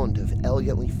mound of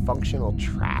elegantly functional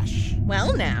trash.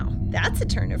 Well now, that's a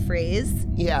turn of phrase.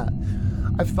 Yeah,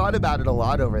 I've thought about it a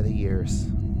lot over the years.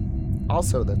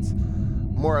 Also, that's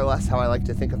more or less how I like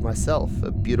to think of myself,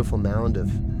 a beautiful mound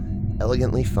of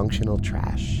elegantly functional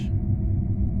trash.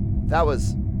 That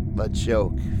was a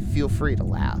joke. Feel free to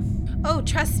laugh. Oh,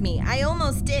 trust me, I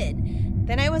almost did.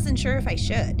 Then I wasn't sure if I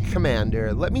should.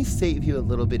 Commander, let me save you a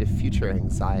little bit of future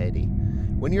anxiety.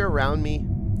 When you're around me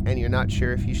and you're not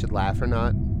sure if you should laugh or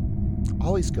not,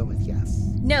 always go with yes.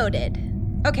 Noted.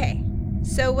 Okay,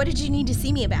 so what did you need to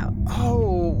see me about?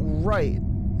 Oh, right.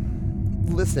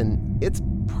 Listen, it's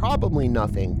probably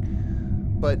nothing,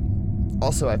 but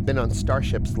also I've been on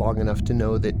starships long enough to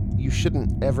know that you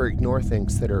shouldn't ever ignore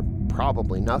things that are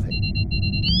probably nothing.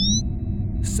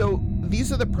 So,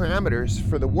 these are the parameters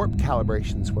for the warp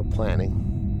calibrations we're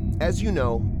planning. As you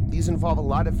know, these involve a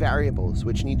lot of variables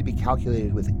which need to be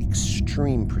calculated with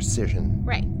extreme precision.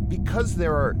 Right. Because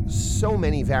there are so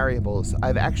many variables,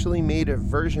 I've actually made a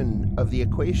version of the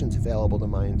equations available to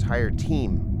my entire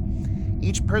team.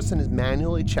 Each person is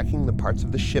manually checking the parts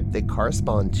of the ship they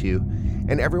correspond to,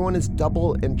 and everyone is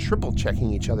double and triple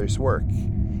checking each other's work.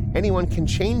 Anyone can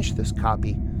change this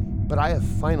copy, but I have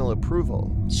final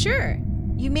approval. Sure.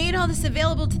 You made all this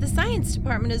available to the science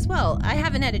department as well. I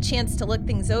haven't had a chance to look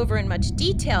things over in much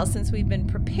detail since we've been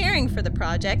preparing for the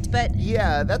project, but...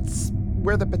 Yeah, that's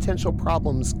where the potential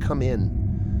problems come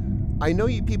in. I know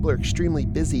you people are extremely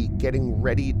busy getting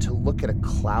ready to look at a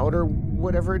cloud or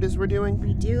whatever it is we're doing.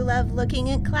 We do love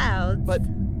looking at clouds. But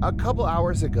a couple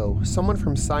hours ago, someone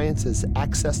from Sciences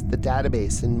accessed the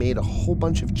database and made a whole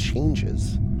bunch of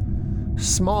changes.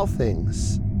 Small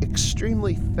things,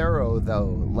 extremely thorough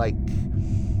though, like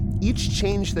each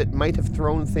change that might have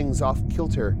thrown things off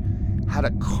kilter had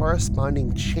a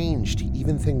corresponding change to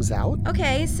even things out.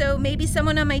 Okay, so maybe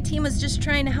someone on my team was just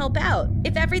trying to help out.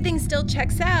 If everything still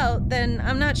checks out, then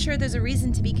I'm not sure there's a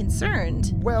reason to be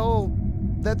concerned. Well,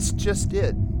 that's just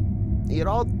it. It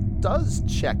all does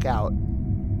check out,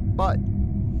 but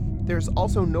there's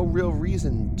also no real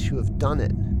reason to have done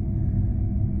it.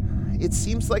 It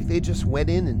seems like they just went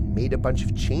in and made a bunch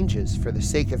of changes for the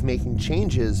sake of making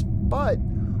changes, but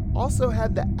also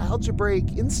had the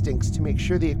algebraic instincts to make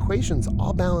sure the equations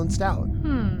all balanced out.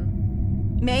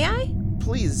 May I?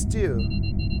 Please do.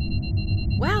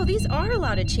 Wow, these are a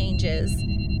lot of changes.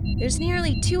 There's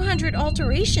nearly 200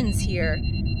 alterations here.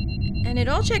 And it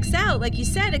all checks out, like you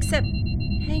said, except...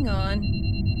 Hang on.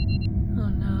 Oh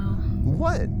no.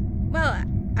 What? Well,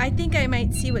 I think I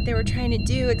might see what they were trying to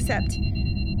do, except...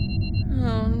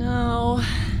 Oh no.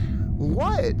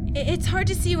 What? It's hard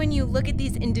to see when you look at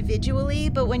these individually,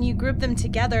 but when you group them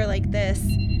together like this,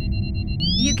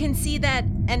 you can see that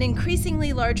an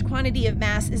increasingly large quantity of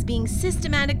mass is being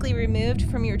systematically removed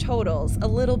from your totals, a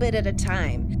little bit at a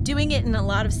time. Doing it in a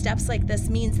lot of steps like this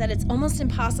means that it's almost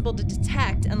impossible to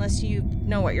detect unless you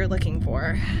know what you're looking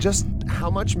for. Just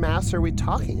how much mass are we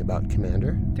talking about,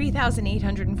 Commander?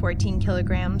 3,814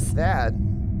 kilograms. That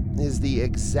is the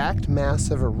exact mass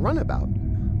of a runabout.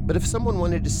 But if someone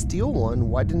wanted to steal one,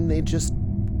 why didn't they just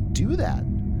do that?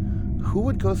 Who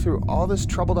would go through all this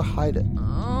trouble to hide it?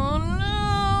 Oh no!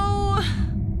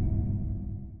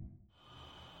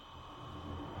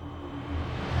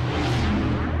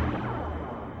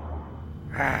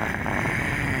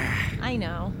 I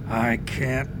know. I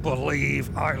can't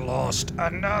believe I lost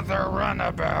another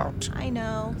runabout. I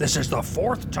know. This is the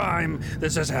fourth time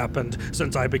this has happened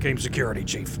since I became security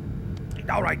chief.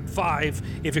 All right, 5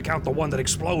 if you count the one that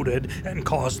exploded and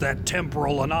caused that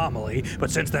temporal anomaly,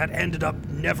 but since that ended up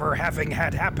never having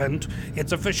had happened,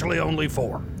 it's officially only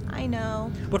 4. I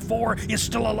know. But 4 is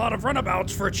still a lot of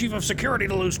runabouts for a chief of security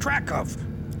to lose track of.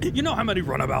 You know how many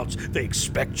runabouts they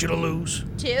expect you to lose?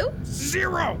 2?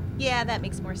 0! Yeah, that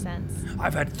makes more sense.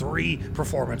 I've had 3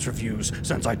 performance reviews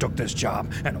since I took this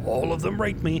job, and all of them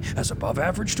rate me as above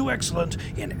average to excellent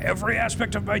in every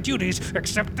aspect of my duties,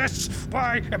 except this.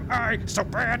 Why am I so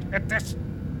bad at this?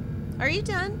 Are you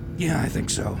done? Yeah, I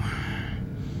think so.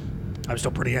 I'm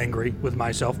still pretty angry with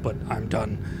myself, but I'm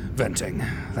done venting.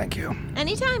 Thank you.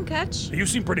 Anytime, Kutch. You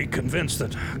seem pretty convinced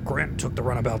that Grant took the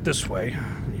runabout this way,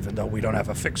 even though we don't have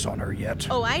a fix on her yet.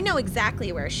 Oh, I know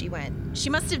exactly where she went. She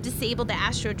must have disabled the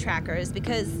astro trackers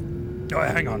because... Oh,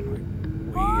 hang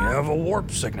on. We have a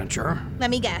warp signature.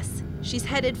 Let me guess. She's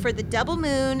headed for the double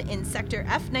moon in sector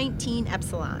F-19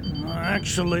 Epsilon.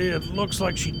 Actually, it looks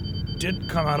like she did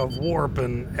come out of warp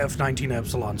in F-19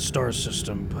 Epsilon star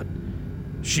system, but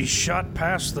she shot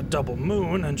past the double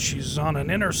moon and she's on an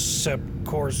intercept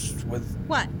course with...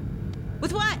 What?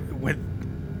 With what? With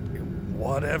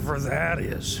whatever that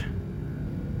is.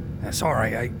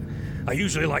 Sorry, I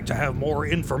usually like to have more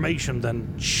information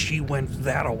than she went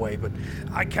that-a-way, but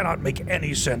I cannot make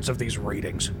any sense of these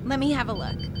readings. Let me have a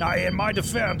look. Now, in my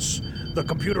defense, the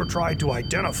computer tried to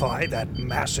identify that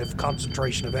massive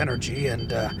concentration of energy,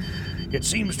 and it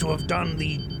seems to have done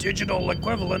the digital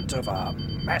equivalent of a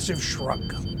massive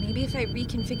shrug. Maybe if I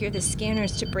reconfigure the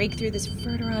scanners to break through this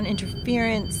Verteron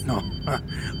interference. No,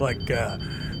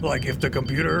 like if the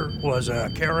computer was a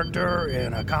character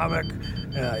in a comic,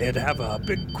 it'd have a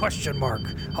big question mark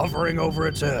hovering over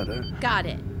its head. Got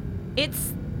it.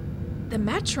 It's the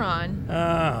Metron.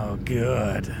 Oh,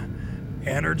 good.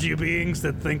 Energy beings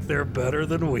that think they're better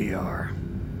than we are.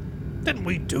 Didn't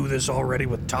we do this already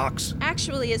with Tox?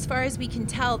 Actually, as far as we can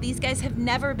tell, these guys have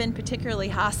never been particularly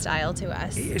hostile to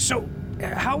us. So,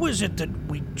 how is it that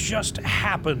we just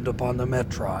happened upon the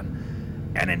Metron?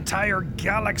 An entire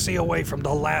galaxy away from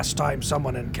the last time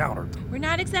someone encountered them. We're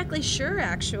not exactly sure,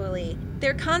 actually.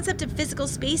 Their concept of physical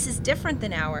space is different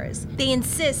than ours. They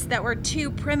insist that we're too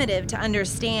primitive to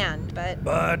understand, but...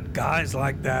 But guys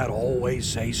like that always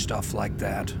say stuff like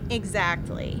that.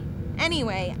 Exactly.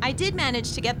 Anyway, I did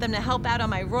manage to get them to help out on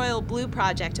my Royal Blue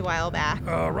project a while back.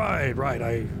 Right.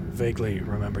 I vaguely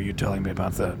remember you telling me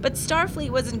about that. But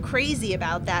Starfleet wasn't crazy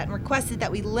about that and requested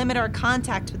that we limit our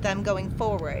contact with them going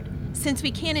forward, since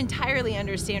we can't entirely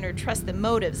understand or trust the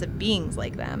motives of beings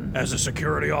like them. As a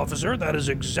security officer, that is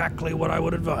exactly what I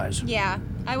would advise. Yeah,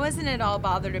 I wasn't at all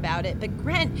bothered about it, but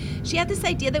Grant, she had this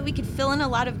idea that we could fill in a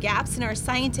lot of gaps in our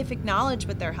scientific knowledge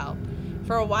with their help.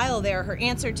 For a while there, her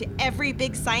answer to every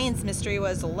big science mystery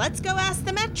was, let's go ask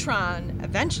the Metron.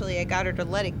 Eventually, I got her to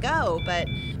let it go, but...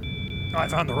 I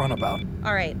found the runabout.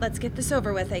 All right, let's get this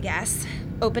over with, I guess.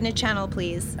 Open a channel,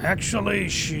 please. Actually,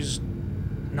 she's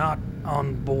not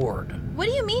on board. What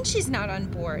do you mean she's not on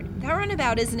board? That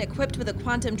runabout isn't equipped with a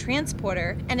quantum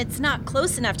transporter, and it's not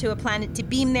close enough to a planet to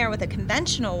beam there with a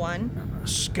conventional one.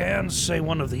 Scans say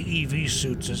one of the EV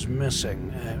suits is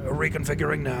missing.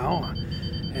 Reconfiguring now,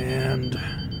 and...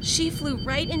 She flew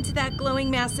right into that glowing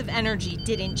mass of energy,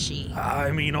 didn't she?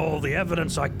 I mean, all the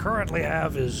evidence I currently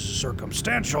have is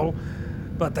circumstantial,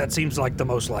 but that seems like the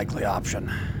most likely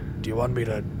option. Do you want me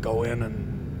to go in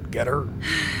and get her?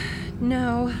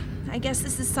 No, I guess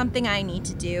this is something I need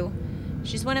to do.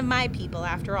 She's one of my people,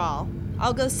 after all.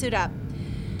 I'll go suit up.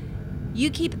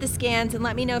 You keep the scans and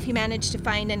let me know if you manage to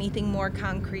find anything more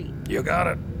concrete. You got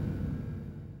it.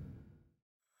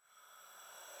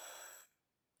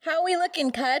 How are we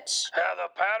looking, Kutch? The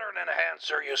pattern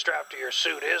enhancer you strapped to your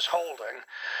suit is holding.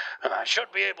 I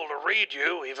should be able to read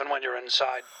you even when you're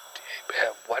inside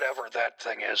whatever that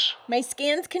thing is. My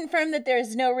scans confirm that there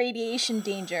is no radiation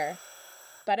danger.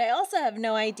 But I also have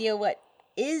no idea what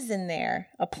is in there.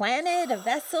 A planet? A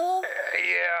vessel?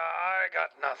 Yeah, I got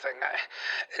nothing.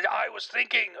 I was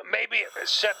thinking maybe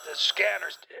set the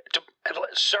scanners to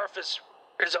surface.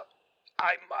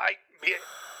 I might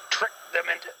trick them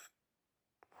into...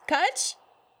 Kutch?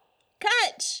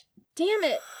 Kutch! Damn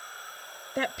it!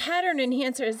 That pattern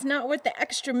enhancer is not worth the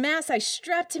extra mass I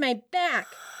strapped to my back.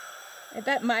 I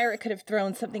bet Myra could have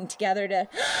thrown something together to...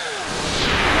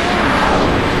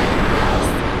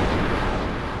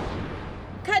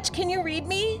 Kutch, can you read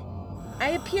me? I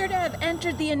appear to have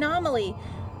entered the anomaly.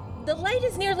 The light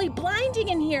is nearly blinding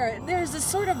in here. There's a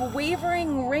sort of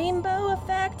wavering rainbow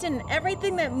effect, and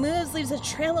everything that moves leaves a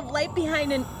trail of light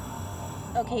behind and...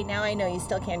 Okay, now I know you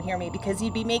still can't hear me because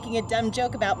you'd be making a dumb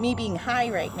joke about me being high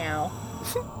right now.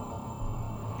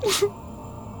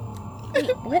 Wait,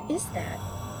 what is that?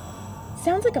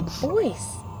 Sounds like a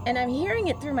voice. And I'm hearing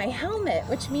it through my helmet,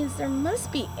 which means there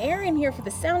must be air in here for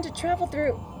the sound to travel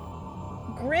through.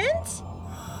 Grint?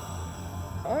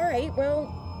 Alright,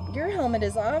 well, your helmet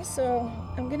is off, so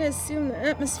I'm gonna assume the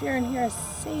atmosphere in here is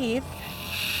safe.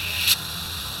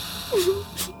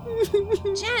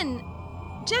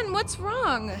 Jen, what's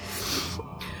wrong?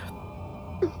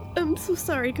 I'm so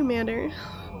sorry, Commander.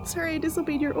 I'm sorry I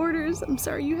disobeyed your orders. I'm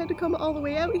sorry you had to come all the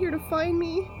way out here to find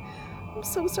me. I'm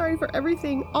so sorry for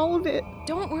everything, all of it.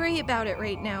 Don't worry about it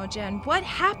right now, Jen. What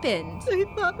happened? I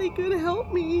thought they could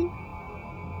help me.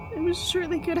 I was sure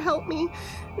they could help me,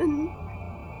 and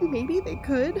maybe they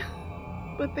could,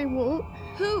 but they won't.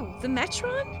 Who? The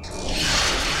Metron?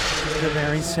 The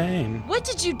very same. What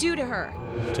did you do to her?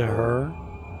 To her?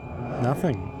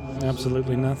 Nothing.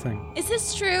 Absolutely nothing. Is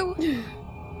this true?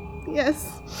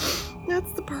 Yes.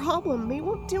 That's the problem. They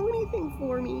won't do anything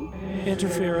for me.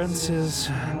 Interference is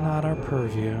not our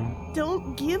purview.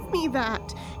 Don't give me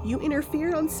that. You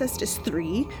interfered on Cestus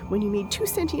 3 when you made 2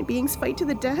 sentient beings fight to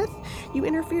the death. You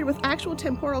interfered with actual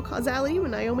temporal causality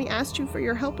when Naomi asked you for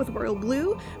your help with Royal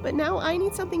Blue. But now I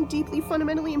need something deeply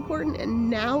fundamentally important, and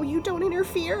now you don't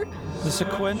interfere? The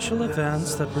sequential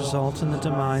events that result in the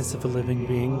demise of a living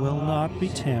being will not be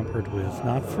tampered with.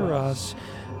 Not for us.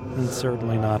 And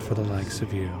certainly not for the likes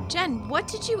of you. Jen, what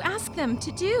did you ask them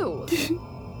to do?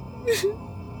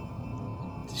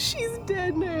 She's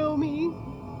dead, Naomi.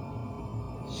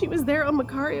 She was there on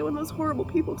Macaria when those horrible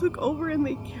people took over and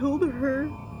they killed her.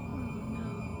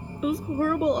 Those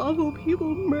horrible, awful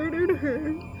people murdered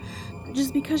her.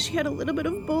 Just because she had a little bit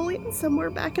of bullion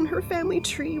somewhere back in her family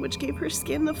tree, which gave her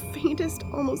skin the faintest,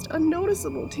 almost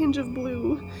unnoticeable tinge of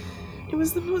blue. It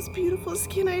was the most beautiful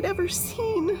skin I'd ever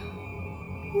seen.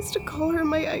 I used to call her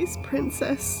my ice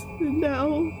princess, and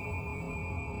now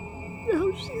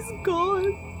she's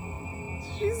gone.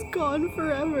 She's gone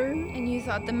forever. And you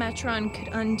thought the Metron could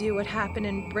undo what happened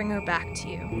and bring her back to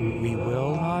you? We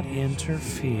will not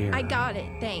interfere. I got it,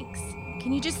 thanks.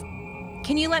 Can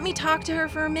you let me talk to her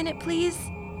for a minute, please?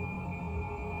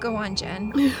 Go on,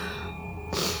 Jen.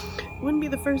 Wouldn't be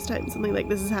the first time something like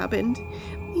this has happened.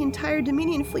 The entire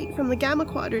Dominion fleet from the Gamma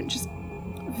Quadrant just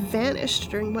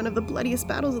vanished during one of the bloodiest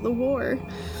battles of the war.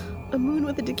 A moon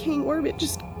with a decaying orbit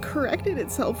just corrected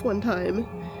itself one time.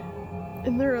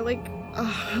 And there are like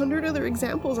 100 other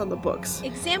examples on the books.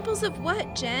 Examples of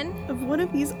what, Jen? Of one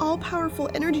of these all-powerful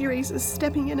energy races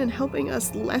stepping in and helping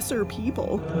us lesser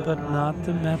people. But not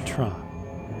the Metron.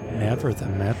 Never the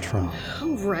Metron.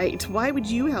 Oh, right. Why would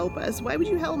you help us? Why would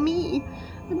you help me?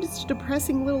 I'm just a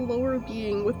depressing little lower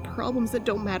being with problems that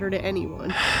don't matter to anyone.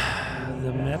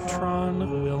 The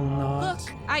Metron will not...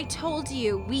 Look, I told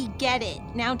you, we get it.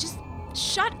 Now just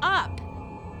shut up.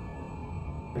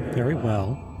 Very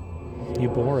well. You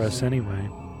bore us anyway.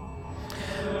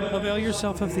 Avail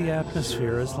yourself of the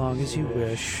atmosphere as long as you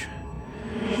wish.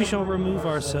 We shall remove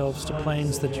ourselves to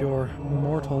planes that your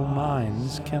mortal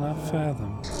minds cannot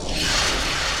fathom.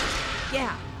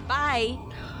 Yeah, bye.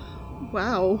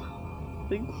 Wow.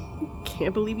 I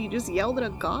can't believe you just yelled at a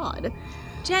god.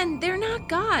 Jen, they're not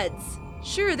gods.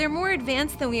 Sure, they're more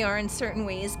advanced than we are in certain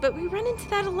ways, but we run into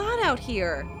that a lot out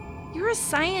here. You're a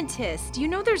scientist. You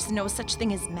know there's no such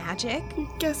thing as magic. I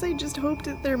guess I just hoped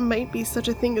that there might be such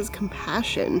a thing as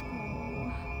compassion.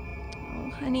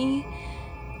 Oh, honey,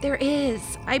 there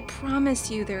is. I promise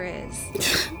you there is.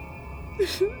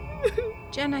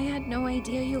 Jen, I had no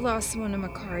idea you lost someone in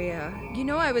Macaria. You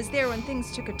know I was there when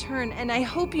things took a turn, and I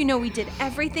hope you know we did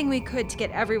everything we could to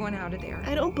get everyone out of there.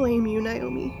 I don't blame you,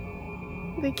 Naomi.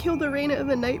 They killed Arena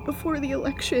the night before the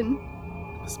election.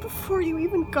 It was before you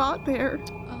even got there.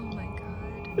 Oh my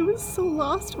god. I was so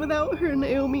lost without her,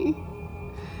 Naomi.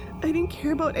 I didn't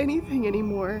care about anything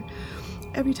anymore.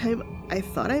 Every time I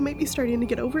thought I might be starting to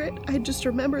get over it, I'd just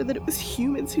remember that it was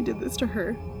humans who did this to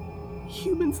her.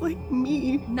 Humans like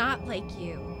me. Not like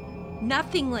you.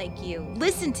 Nothing like you.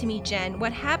 Listen to me, Jen.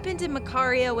 What happened in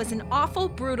Macaria was an awful,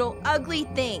 brutal, ugly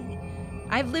thing.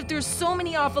 I've lived through so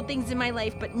many awful things in my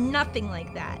life, but nothing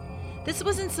like that. This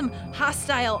wasn't some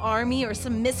hostile army or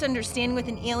some misunderstanding with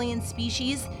an alien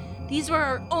species. These were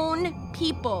our own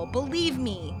people, believe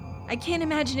me. I can't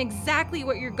imagine exactly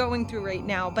what you're going through right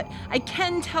now, but I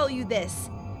can tell you this.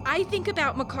 I think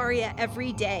about Macaria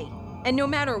every day. And no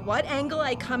matter what angle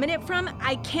I come at it from,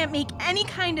 I can't make any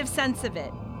kind of sense of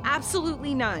it.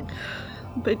 Absolutely none.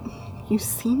 But you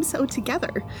seem so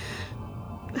together.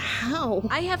 How?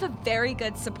 I have a very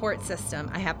good support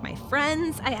system. I have my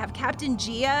friends, I have Captain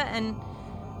Gia, and,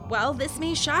 well, this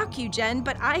may shock you, Jen,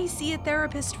 but I see a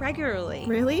therapist regularly.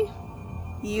 Really?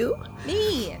 You?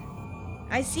 Me.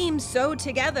 I seem so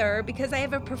together because I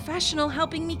have a professional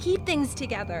helping me keep things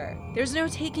together. There's no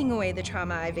taking away the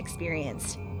trauma I've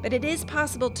experienced, but it is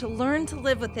possible to learn to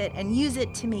live with it and use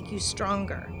it to make you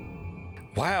stronger.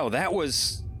 Wow, that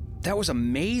was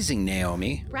amazing,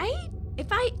 Naomi. Right? If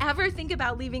I ever think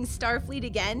about leaving Starfleet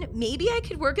again, maybe I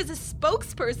could work as a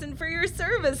spokesperson for your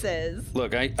services.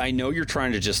 Look, I know you're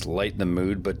trying to just lighten the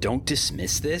mood, but don't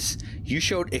dismiss this. You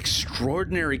showed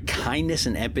extraordinary kindness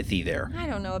and empathy there. I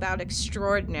don't know about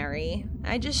extraordinary.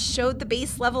 I just showed the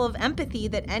base level of empathy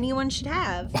that anyone should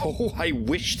have. Oh, I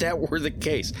wish that were the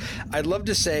case. I'd love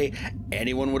to say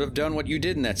anyone would have done what you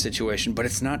did in that situation, but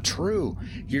it's not true.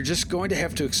 You're just going to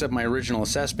have to accept my original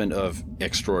assessment of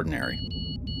extraordinary.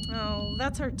 Oh,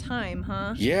 that's our time,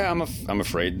 huh? Yeah, I'm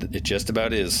afraid it just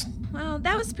about is. Well,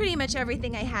 that was pretty much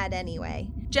everything I had anyway.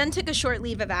 Jen took a short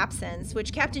leave of absence,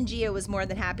 which Captain Geo was more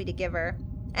than happy to give her.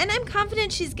 And I'm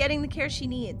confident she's getting the care she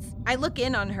needs. I look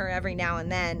in on her every now and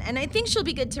then, and I think she'll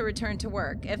be good to return to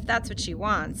work, if that's what she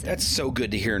wants. That's so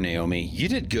good to hear, Naomi. You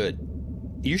did good.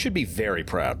 You should be very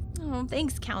proud. Oh,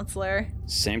 thanks, Counselor.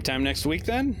 Same time next week,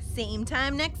 then? Same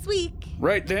time next week.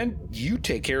 Right then, you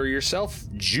take care of yourself.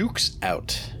 Jukes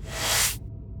out.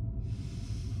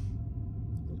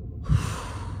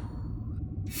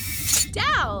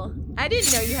 Dal, I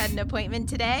didn't know you had an appointment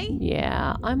today.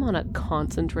 Yeah, I'm on a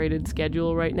concentrated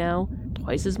schedule right now.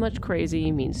 Twice as much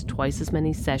crazy means twice as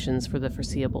many sessions for the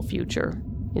foreseeable future.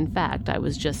 In fact, I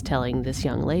was just telling this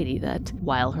young lady that,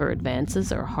 while her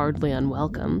advances are hardly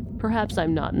unwelcome, perhaps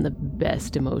I'm not in the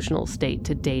best emotional state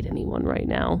to date anyone right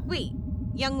now. Wait,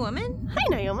 young woman? Hi,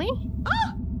 Naomi.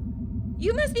 Oh!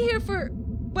 You must be here for...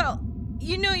 Well,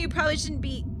 you know you probably shouldn't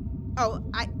be... Oh,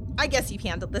 I guess you've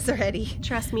handled this already.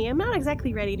 Trust me, I'm not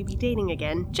exactly ready to be dating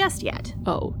again, just yet.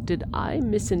 Oh, did I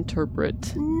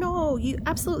misinterpret? No, you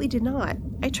absolutely did not.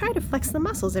 I try to flex the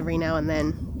muscles every now and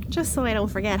then, just so I don't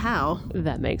forget how.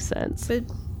 That makes sense. But,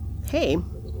 hey,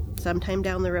 sometime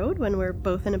down the road when we're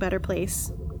both in a better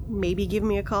place, maybe give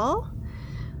me a call?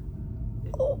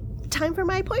 Oh, time for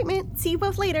my appointment. See you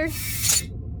both later.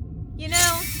 You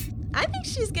know, I think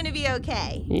she's gonna be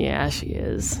okay. Yeah, she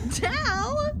is.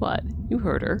 Dal! What? You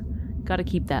heard her. Gotta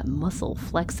keep that muscle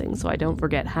flexing so I don't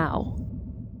forget how.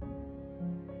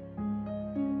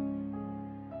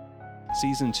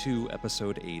 Season 2,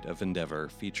 Episode 8 of Endeavor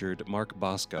featured Mark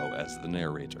Bosco as the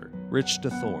narrator, Rich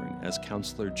DeThorne as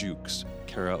Counselor Jukes,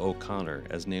 Kara O'Connor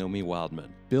as Naomi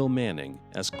Wildman, Bill Manning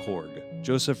as Korg,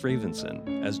 Joseph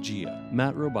Ravenson as Gia,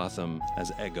 Matt Robotham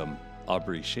as Eggum,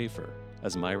 Aubrey Schaefer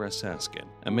as Myra Saskin,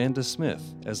 Amanda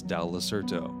Smith as Dal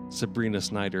Lacerto, Sabrina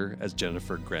Snyder as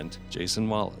Jennifer Grent, Jason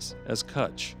Wallace as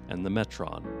Kutch and the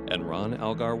Metron, and Ron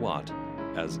Algar Watt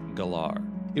as Galar.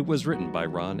 It was written by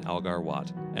Ron Algar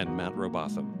Watt and Matt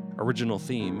Robotham. Original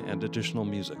theme and additional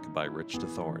music by Rich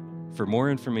DeThorne. For more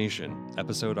information,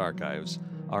 episode archives,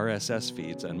 RSS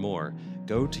feeds, and more,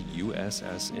 go to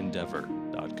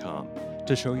ussendeavor.com.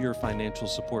 To show your financial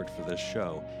support for this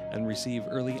show and receive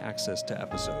early access to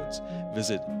episodes,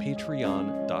 visit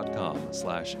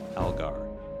patreon.com/Algar.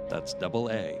 That's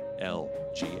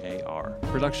AALGAR.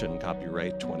 Production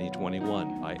copyright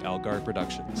 2021 by Algar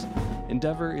Productions.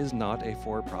 Endeavor is not a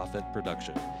for-profit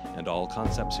production, and all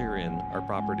concepts herein are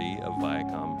property of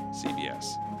Viacom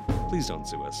CBS. Please don't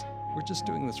sue us. We're just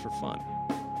doing this for fun.